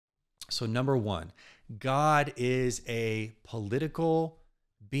So number one, God is a political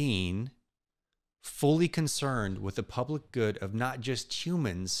being fully concerned with the public good of not just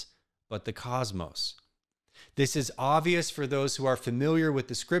humans, but the cosmos. This is obvious for those who are familiar with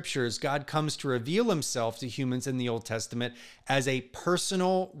the scriptures. God comes to reveal himself to humans in the Old Testament as a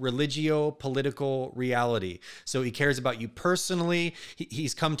personal religio-political reality. So he cares about you personally.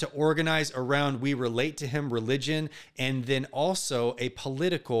 He's come to organize around we relate to him religion, and then also a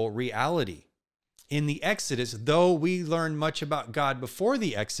political reality. In the Exodus, though we learn much about God before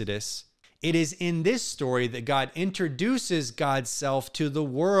the Exodus, it is in this story that God introduces God's self to the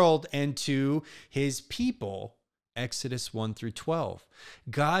world and to his people. Exodus 1 through 12.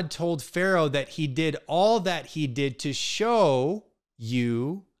 God told Pharaoh that he did all that he did to show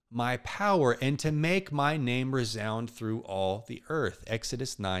you my power and to make my name resound through all the earth.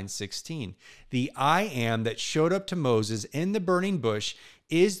 Exodus 9:16. The I am that showed up to Moses in the burning bush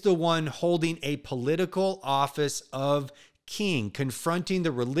is the one holding a political office of king, confronting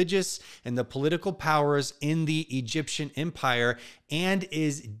the religious and the political powers in the Egyptian empire, and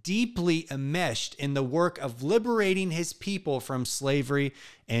is deeply enmeshed in the work of liberating his people from slavery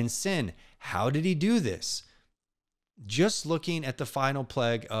and sin. How did he do this? Just looking at the final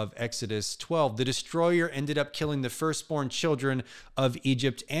plague of Exodus 12, the destroyer ended up killing the firstborn children of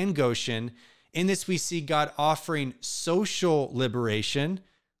Egypt and Goshen. In this, we see God offering social liberation,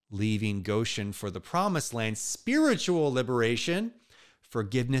 leaving Goshen for the promised land, spiritual liberation,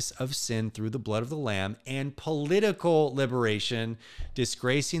 forgiveness of sin through the blood of the Lamb, and political liberation,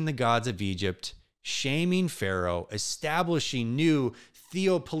 disgracing the gods of Egypt, shaming Pharaoh, establishing new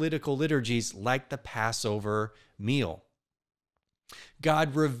theopolitical liturgies like the Passover meal.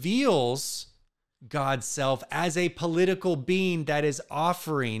 God reveals God's self as a political being that is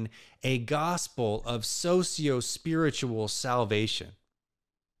offering a gospel of socio-spiritual salvation.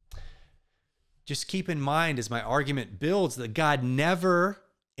 Just keep in mind as my argument builds that God never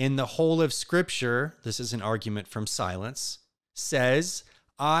in the whole of Scripture, this is an argument from silence, says,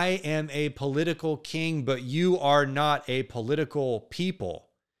 I am a political king, but you are not a political people.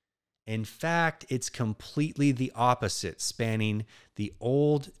 In fact, it's completely the opposite, spanning the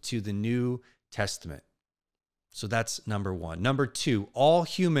Old to the New Testament. So that's number one. Number two, all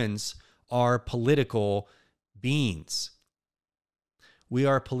humans are political beings. We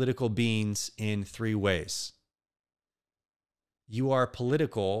are political beings in three ways. You are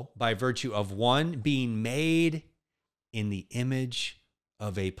political by virtue of one, being made in the image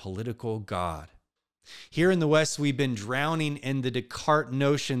of a political God. Here in the West, we've been drowning in the Descartes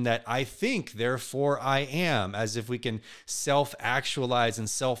notion that I think, therefore I am, as if we can self-actualize and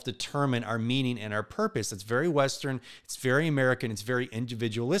self-determine our meaning and our purpose. It's very Western, it's very American, it's very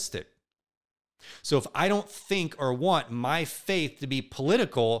individualistic. So if I don't think or want my faith to be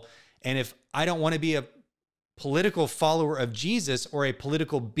political, and if I don't want to be a political follower of Jesus or a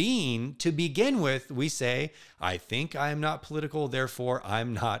political being to begin with, we say, I think I am not political, therefore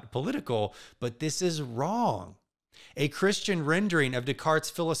I'm not political. But this is wrong. A Christian rendering of Descartes'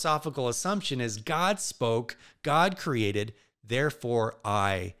 philosophical assumption is God spoke, God created, therefore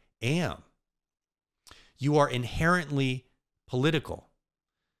I am. You are inherently political.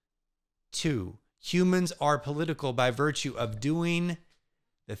 Two, humans are political by virtue of doing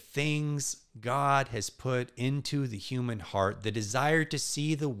the things God has put into the human heart, the desire to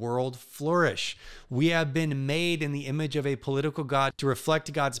see the world flourish. We have been made in the image of a political God to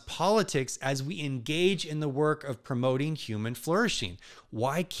reflect God's politics as we engage in the work of promoting human flourishing.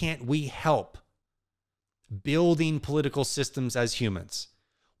 Why can't we help building political systems as humans?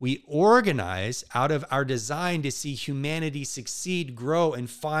 We organize out of our design to see humanity succeed, grow, and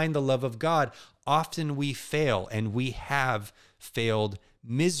find the love of God. Often we fail, and we have failed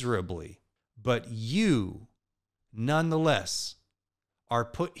miserably. But you, nonetheless, are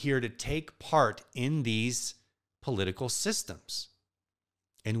put here to take part in these political systems.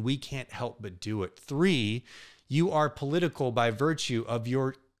 And we can't help but do it. Three, you are political by virtue of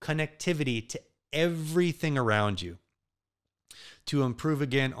your connectivity to everything around you. To improve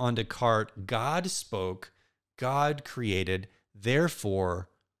again on Descartes, God spoke, God created, therefore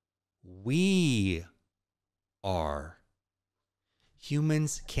we are.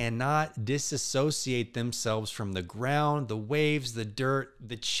 Humans cannot disassociate themselves from the ground, the waves, the dirt,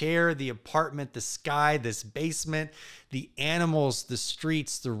 the chair, the apartment, the sky, this basement, the animals, the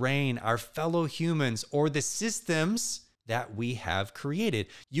streets, the rain, our fellow humans, or the systems that we have created.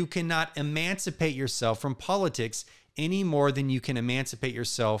 You cannot emancipate yourself from politics any more than you can emancipate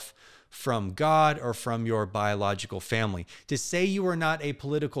yourself from God or from your biological family. To say you are not a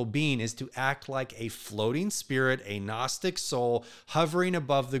political being is to act like a floating spirit, a Gnostic soul hovering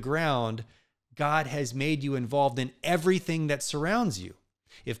above the ground. God has made you involved in everything that surrounds you.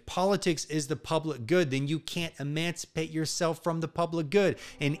 If politics is the public good, then you can't emancipate yourself from the public good.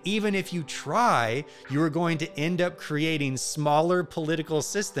 And even if you try, you are going to end up creating smaller political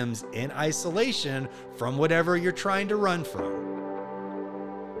systems in isolation from whatever you're trying to run from.